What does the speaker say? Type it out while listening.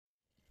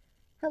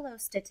Hello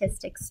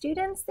statistics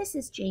students, this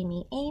is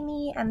Jami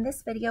Emigh, and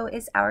this video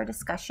is our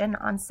discussion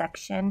on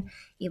section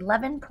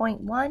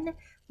 11.1,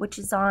 which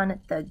is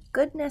on the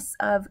goodness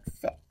of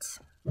fit.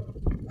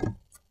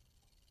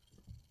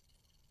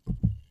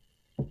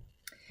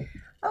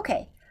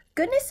 Okay,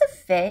 goodness of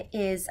fit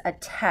is a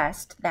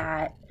test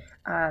that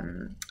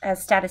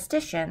as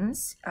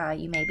statisticians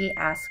you may be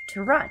asked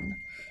to run.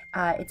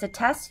 It's a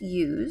test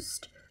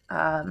used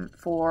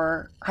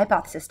for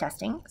hypothesis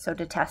testing, so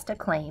to test a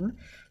claim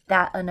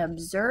that an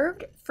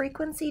observed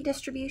frequency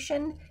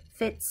distribution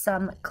fits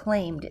some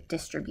claimed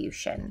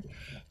distribution.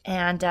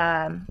 And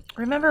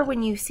remember,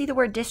 when you see the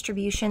word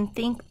distribution,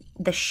 think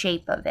the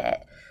shape of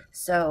it.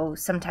 So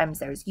sometimes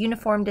there's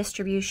uniform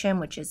distribution,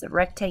 which is a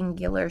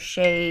rectangular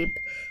shape,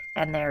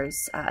 and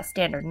there's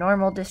standard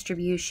normal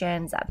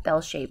distributions, that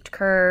bell-shaped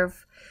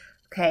curve.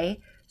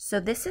 Okay, so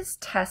this is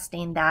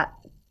testing that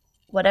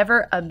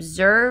whatever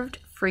observed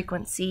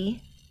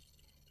frequency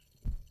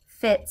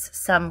fits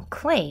some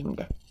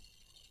claimed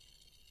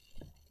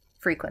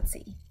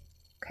frequency.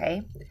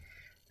 Okay,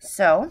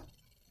 so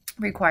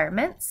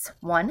requirements: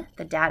 1,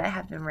 the data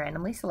have been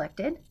randomly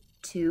selected.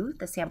 2,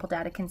 the sample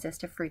data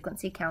consists of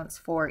frequency counts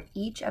for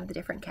each of the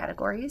different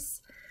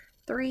categories.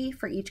 3,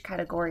 for each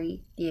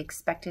category, the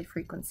expected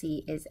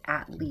frequency is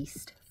at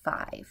least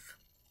 5.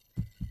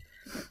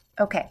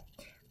 Okay,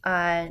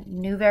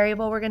 new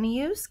variable we're going to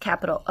use,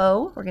 capital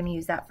O, we're going to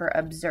use that for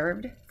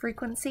observed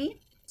frequency,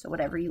 so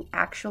whatever you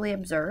actually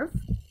observe.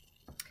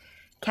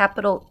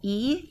 Capital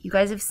E, you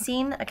guys have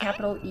seen a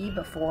capital E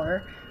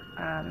before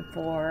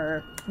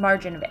for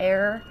margin of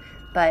error,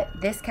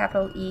 but this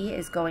capital E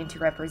is going to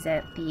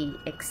represent the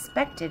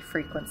expected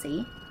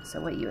frequency, so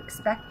what you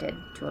expected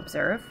to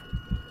observe.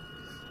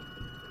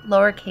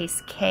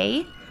 Lowercase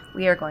k,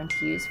 we are going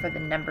to use for the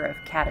number of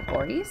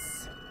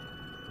categories.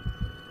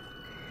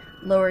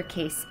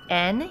 Lowercase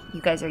n,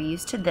 you guys are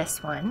used to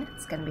this one.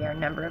 It's going to be our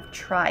number of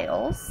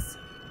trials.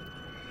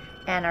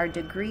 And our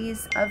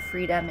degrees of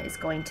freedom is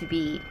going to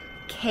be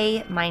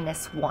k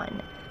minus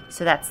 1.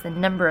 So that's the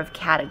number of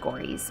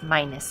categories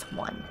minus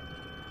 1.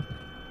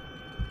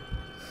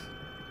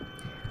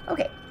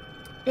 Okay,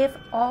 if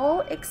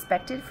all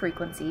expected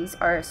frequencies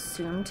are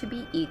assumed to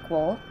be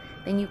equal,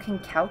 then you can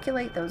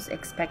calculate those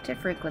expected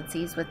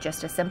frequencies with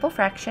just a simple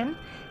fraction,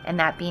 and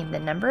that being the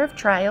number of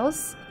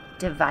trials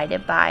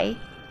divided by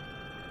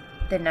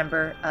the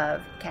number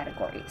of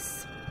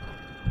categories.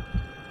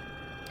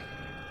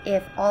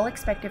 If all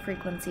expected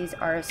frequencies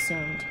are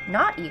assumed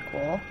not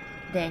equal,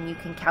 then you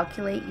can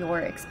calculate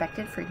your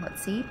expected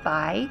frequency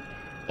by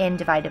n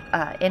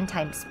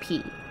times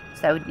p.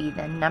 So that would be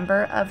the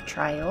number of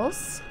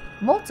trials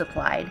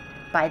multiplied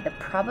by the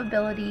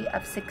probability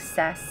of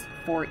success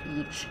for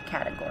each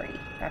category.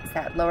 That's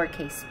that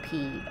lowercase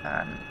p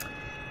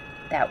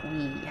that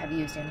we have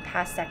used in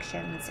past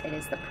sections. It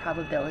is the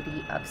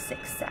probability of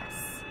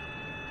success.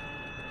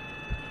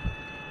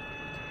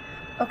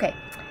 Okay,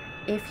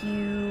 if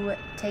you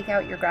take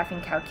out your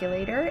graphing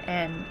calculator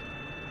and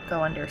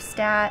go under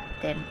Stat,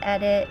 then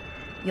Edit,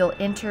 you'll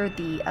enter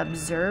the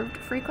observed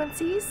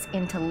frequencies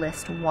into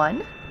list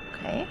 1,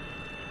 okay?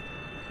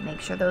 Make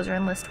sure those are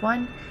in list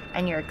 1,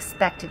 and your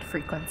expected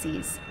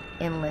frequencies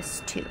in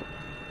list 2.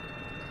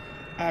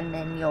 And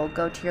then you'll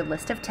go to your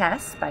list of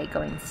tests by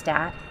going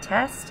Stat,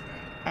 Test,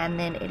 and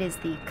then it is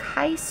the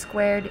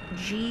chi-squared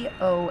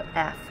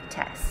GOF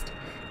test.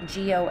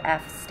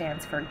 GOF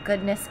stands for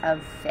goodness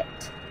of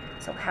fit.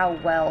 So how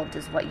well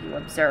does what you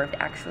observed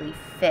actually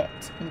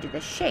fit into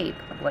the shape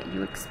of what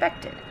you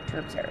expected to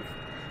observe?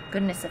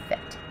 Goodness of fit.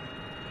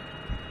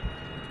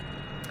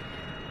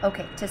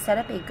 Okay, to set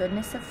up a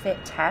goodness of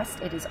fit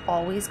test, it is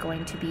always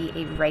going to be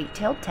a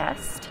right-tailed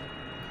test.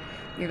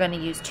 You're going to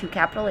use 2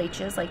 capital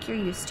H's like you're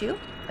used to,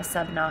 a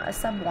sub naught, a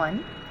sub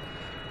 1.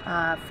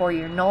 For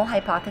your null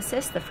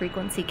hypothesis, the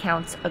frequency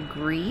counts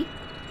agree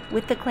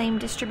with the claimed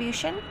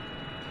distribution.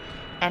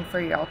 And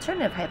for your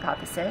alternative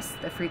hypothesis,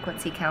 the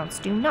frequency counts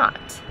do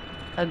not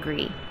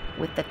agree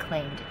with the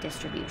claimed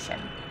distribution.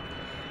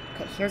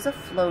 Okay, here's a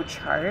flow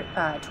chart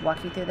to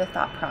walk you through the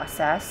thought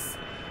process.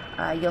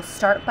 You'll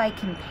start by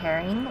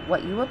comparing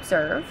what you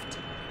observed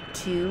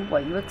to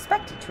what you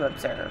expected to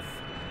observe.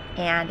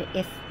 And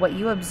if what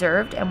you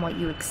observed and what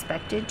you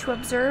expected to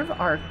observe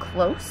are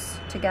close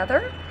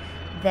together,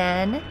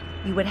 then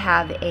you would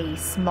have a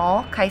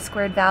small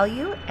chi-squared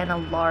value and a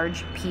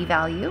large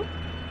p-value.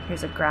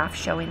 Here's a graph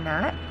showing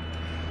that.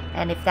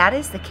 And if that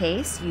is the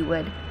case, you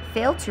would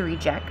fail to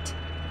reject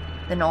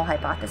the null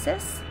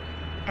hypothesis,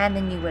 and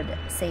then you would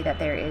say that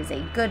there is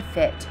a good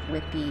fit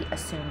with the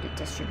assumed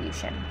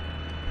distribution.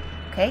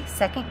 Okay,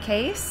 second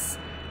case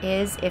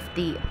is if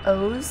the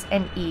O's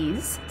and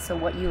E's, so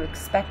what you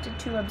expected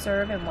to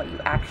observe and what you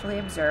actually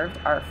observed,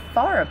 are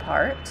far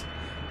apart,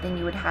 then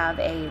you would have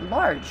a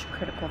large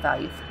critical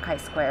value for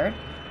chi-squared,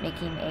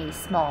 making a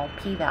small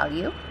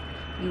p-value.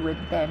 You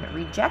would then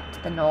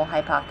reject the null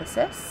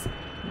hypothesis.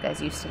 You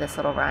guys used to this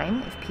little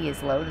rhyme, if p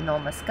is low, the null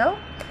must go.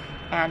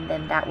 And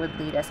then that would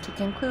lead us to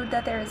conclude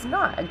that there is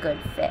not a good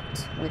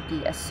fit with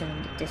the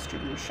assumed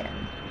distribution.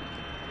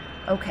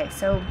 Okay,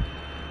 so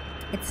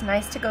It's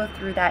nice to go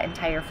through that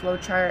entire flow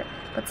chart,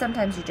 but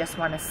sometimes you just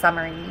want a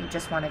summary. You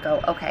just want to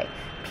go, okay,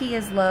 P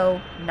is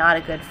low, not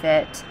a good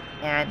fit,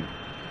 and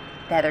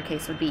the other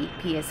case would be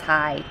P is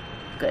high,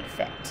 good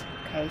fit.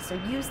 Okay, so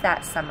use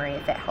that summary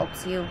if it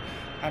helps you,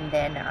 and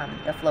then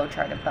the flow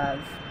chart above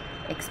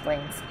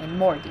explains in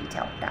more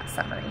detail that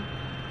summary.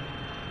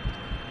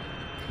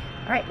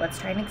 All right, let's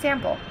try an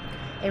example.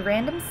 A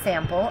random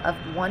sample of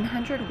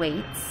 100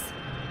 weights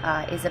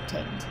is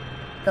obtained.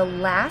 The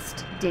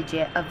last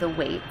digit of the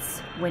weights,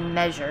 when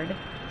measured,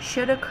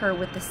 should occur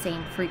with the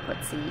same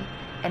frequency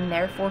and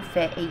therefore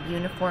fit a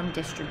uniform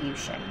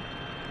distribution.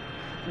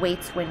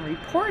 Weights, when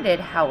reported,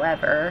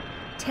 however,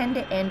 tend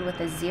to end with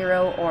a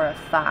 0 or a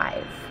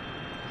 5.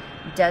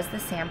 Does the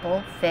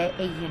sample fit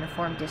a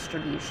uniform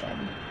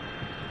distribution?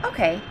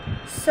 Okay,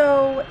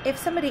 so if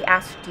somebody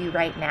asked you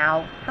right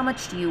now, how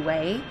much do you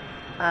weigh?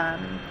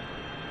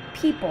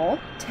 People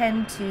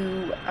tend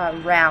to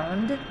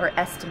round or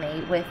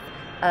estimate with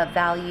a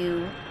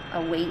value,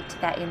 a weight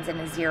that ends in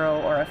a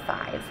 0 or a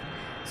 5.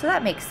 So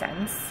that makes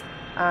sense.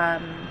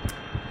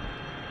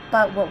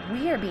 But what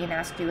we are being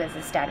asked to do as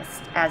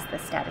the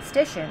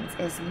statisticians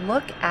is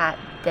look at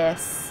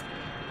this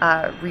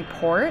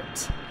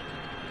report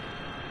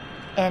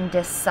and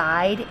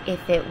decide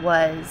if it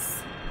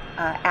was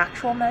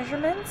actual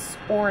measurements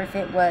or if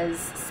it was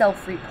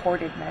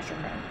self-reported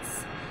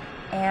measurements.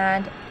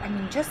 And I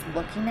mean, just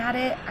looking at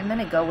it, I'm going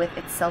to go with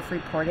it's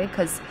self-reported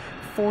because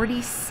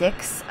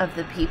 46 of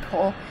the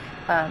people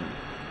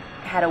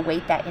had a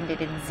weight that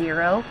ended in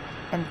 0,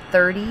 and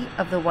 30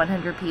 of the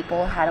 100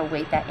 people had a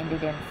weight that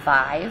ended in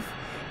 5.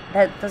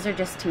 Those are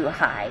just too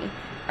high,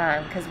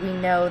 because we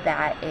know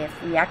that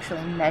if we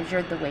actually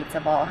measured the weights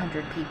of all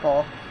 100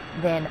 people,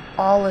 then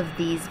all of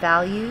these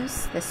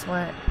values, this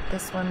one,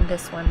 this one,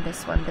 this one,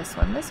 this one, this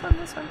one, this one,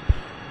 this one,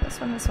 this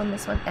one, this one,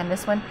 this one, and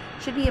this one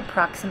should be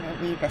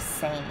approximately the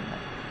same.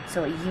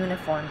 So a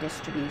uniform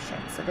distribution.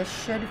 So this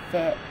should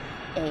fit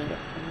a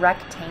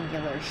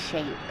rectangular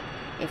shape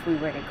if we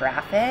were to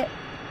graph it,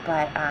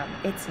 but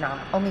it's not.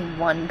 Only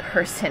one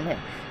person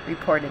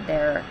reported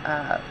their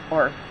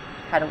or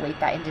had a weight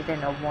that ended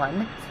in a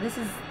 1.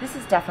 So this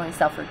is definitely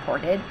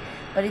self-reported,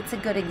 but it's a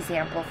good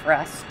example for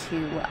us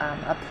to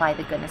apply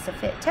the goodness of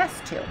fit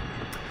test to.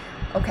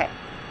 Okay,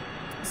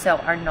 so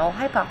our null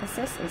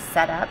hypothesis is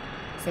set up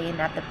saying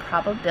that the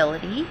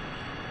probability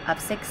of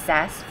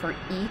success for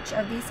each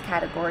of these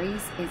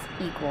categories is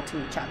equal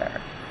to each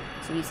other.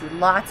 So you see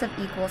lots of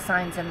equal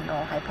signs in the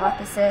null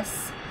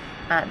hypothesis.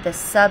 The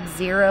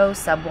sub-0,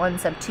 sub-1,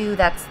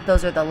 sub-2,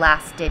 those are the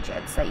last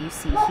digits that you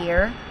see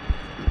here.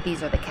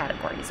 These are the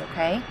categories,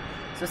 okay?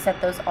 So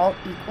set those all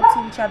equal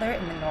to each other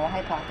in the null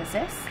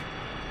hypothesis.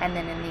 And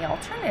then in the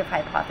alternative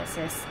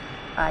hypothesis,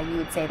 you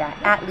would say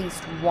that at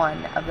least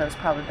one of those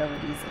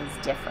probabilities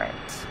is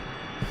different.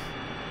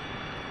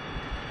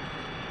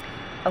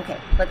 Okay,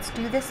 let's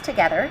do this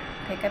together.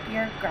 Pick up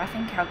your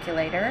graphing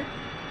calculator,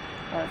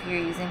 or if you're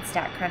using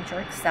StatCrunch or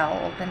Excel,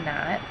 open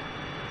that.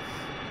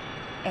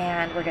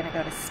 And we're going to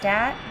go to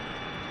Stat,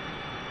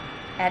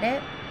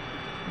 Edit,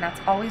 and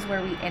that's always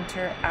where we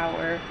enter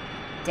our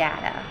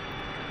data.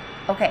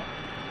 Okay,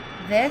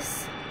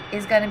 this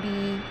is going to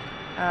be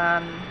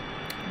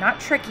not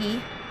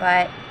tricky,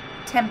 but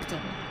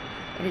tempting.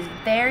 It is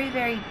very,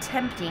 very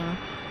tempting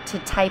to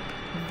type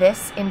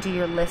this into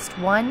your list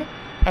 1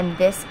 and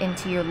this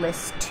into your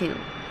list 2.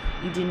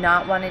 You do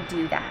not want to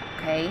do that,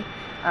 okay?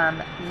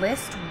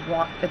 List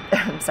 1,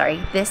 I'm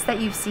sorry, this that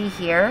you see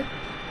here,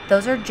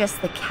 those are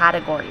just the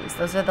categories.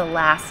 Those are the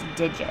last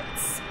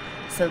digits.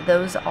 So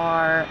those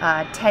are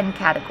 10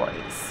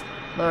 categories.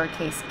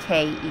 Lowercase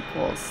k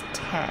equals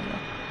 10,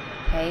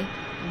 okay?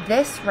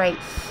 This right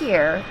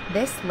here,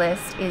 this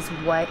list is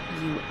what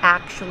you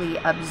actually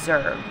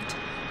observed.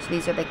 So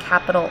these are the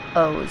capital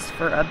O's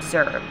for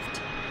observed.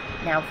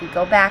 Now if we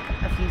go back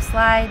a few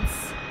slides,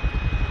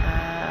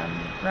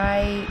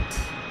 right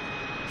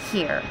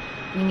here,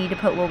 we need to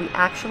put what we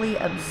actually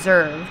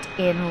observed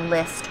in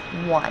list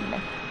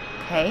 1.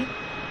 Okay,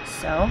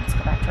 so let's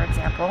go back to our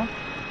example.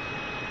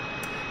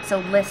 So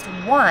list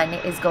 1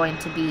 is going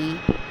to be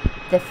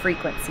the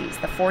frequencies,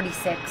 the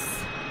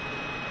 46,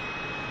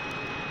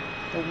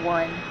 the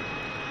 1,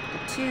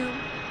 the 2,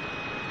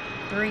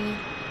 3,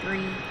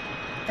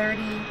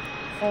 30,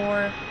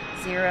 4,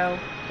 0,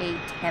 8,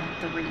 and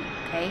 3.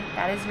 Okay,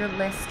 that is your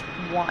list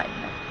 1.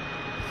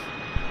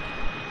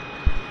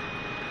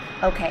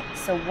 Okay,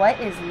 so what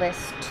is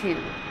list 2?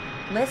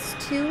 List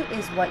 2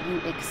 is what you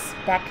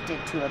expected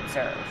to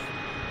observe.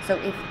 So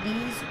if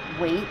these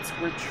weights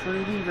were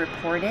truly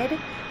reported,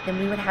 then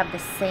we would have the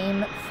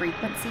same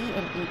frequency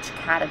in each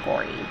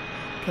category.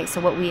 Okay,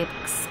 so what we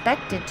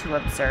expected to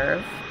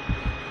observe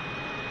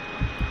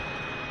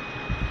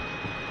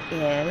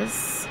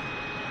is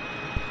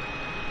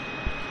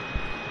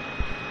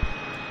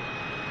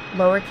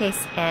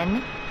lowercase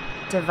n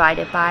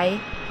divided by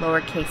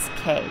lowercase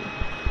k.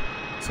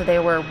 So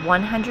there were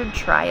 100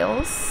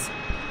 trials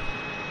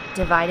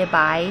divided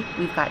by,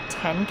 we've got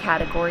 10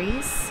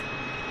 categories.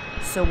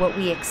 So what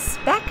we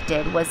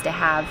expected was to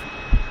have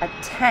a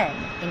 10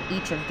 in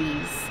each of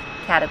these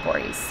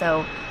categories.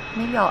 So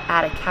maybe I'll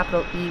add a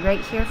capital E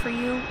right here for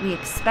you. We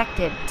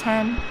expected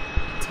 10,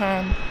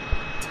 10,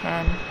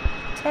 10,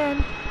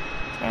 10,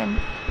 10,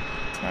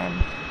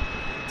 10,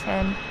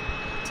 10,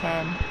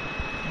 10,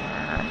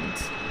 and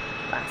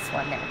last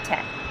one there,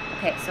 10.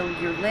 Okay, so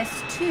your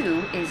list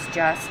 2 is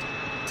just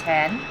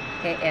 10,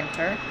 hit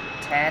enter,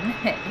 10,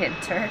 hit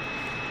enter.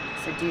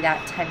 So do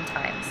that 10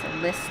 times. So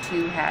list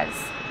 2 has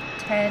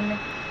 10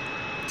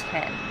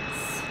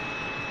 tens.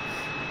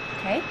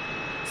 Okay,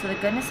 so the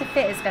goodness of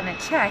fit is going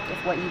to check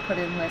if what you put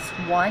in list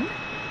 1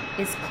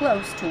 is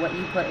close to what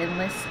you put in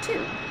list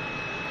 2.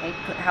 Okay,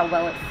 how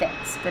well it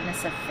fits,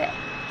 goodness of fit.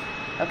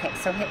 Okay,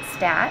 so hit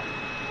stat,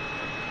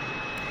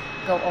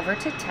 go over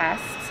to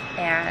tests,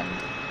 and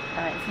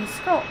if you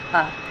scroll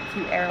up, if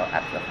you arrow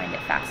up, you'll find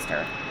it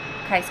faster.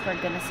 Chi-square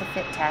goodness of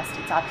fit test,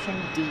 it's option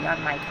D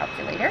on my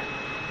calculator.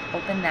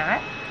 Open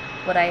that.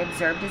 What I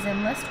observed is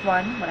in list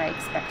 1, what I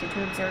expected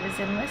to observe is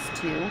in list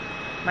 2.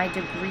 My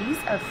degrees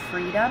of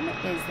freedom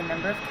is the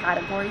number of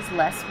categories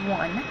less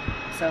 1,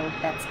 so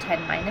that's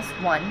 10 minus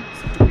 1,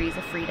 so degrees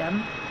of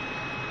freedom,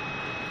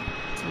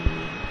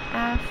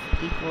 DF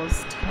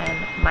equals 10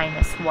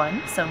 minus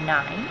 1, so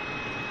 9,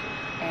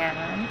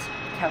 and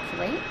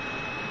calculate.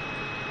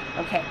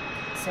 Okay,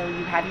 so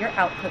you have your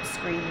output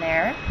screen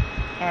there,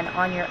 and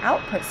on your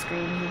output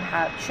screen you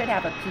should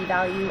have a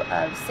p-value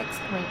of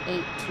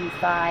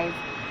 6.825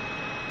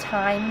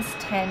 times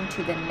 10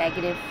 to the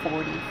negative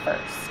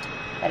 41st.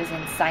 That is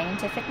in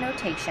scientific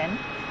notation,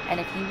 and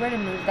if you were to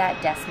move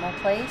that decimal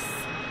place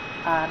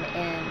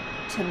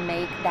to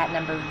make that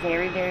number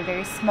very, very,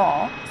 very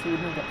small, so you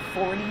move it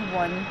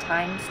 41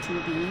 times to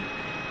the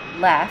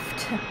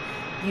left,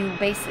 you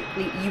get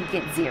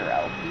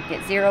 0. You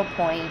get 0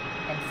 point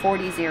and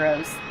 40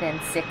 zeros, then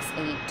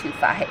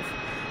 6825.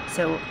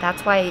 So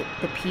that's why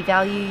the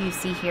p-value you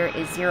see here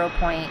is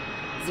 0.0000,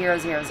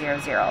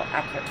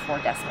 accurate to 4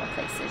 decimal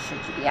places,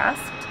 should you be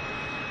asked.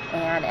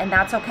 And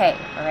that's okay,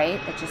 all right?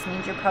 That just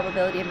means your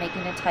probability of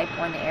making a type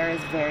 1 error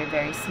is very,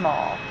 very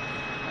small,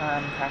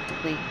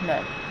 practically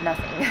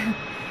nothing.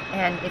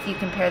 And if you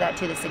compare that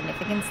to the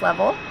significance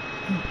level,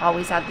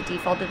 always have the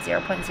default of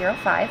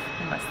 0.05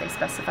 unless they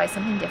specify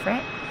something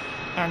different.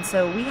 And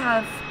so we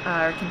have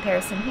our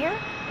comparison here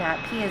that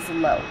P is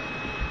low.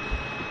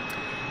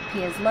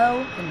 P is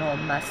low, the null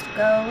must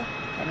go.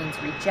 That means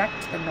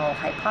reject the null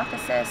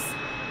hypothesis,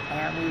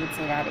 and we would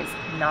say that is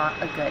not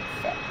a good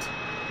fit,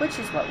 which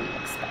is what we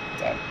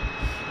expected.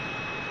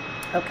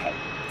 Okay,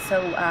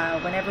 so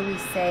whenever we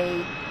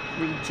say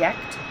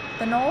reject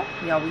the null,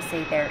 we always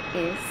say there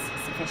is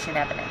sufficient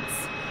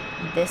evidence.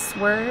 This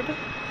word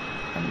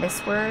and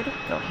this word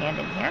go hand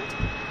in hand.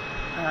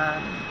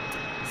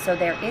 So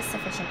there is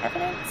sufficient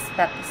evidence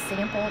that the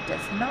sample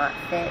does not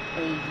fit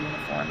a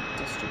uniform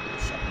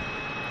distribution.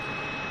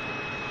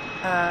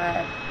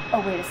 A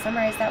way to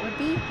summarize that would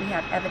be, we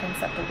have evidence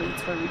that the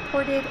weights were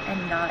reported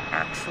and not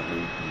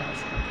actually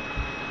measured.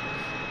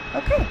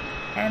 Okay,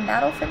 and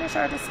that'll finish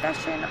our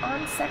discussion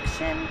on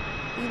section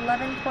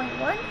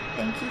 11.1.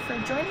 Thank you for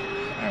joining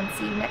me, and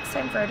see you next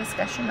time for our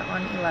discussion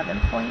on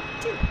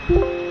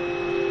 11.2.